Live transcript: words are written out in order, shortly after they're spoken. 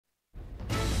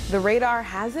The radar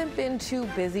hasn't been too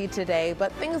busy today,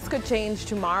 but things could change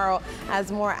tomorrow as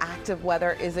more active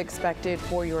weather is expected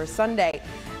for your Sunday.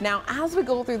 Now, as we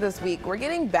go through this week, we're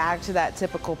getting back to that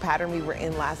typical pattern we were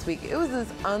in last week. It was this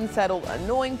unsettled,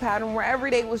 annoying pattern where every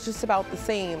day was just about the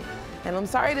same. And I'm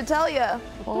sorry to tell you,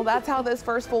 well, that's how this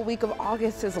first full week of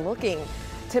August is looking.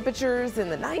 Temperatures in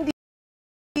the 90s.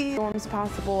 Storms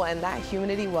possible, and that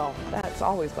humidity, well, that's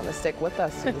always going to stick with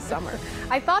us through the summer.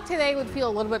 I thought today would feel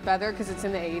a little bit better because it's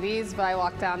in the 80s, but I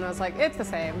walked down and I was like, it's the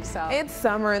same. So it's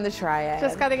summer in the Triad.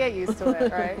 Just got to get used to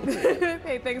it, right?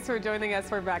 Hey, thanks for joining us.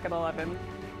 We're back at 11.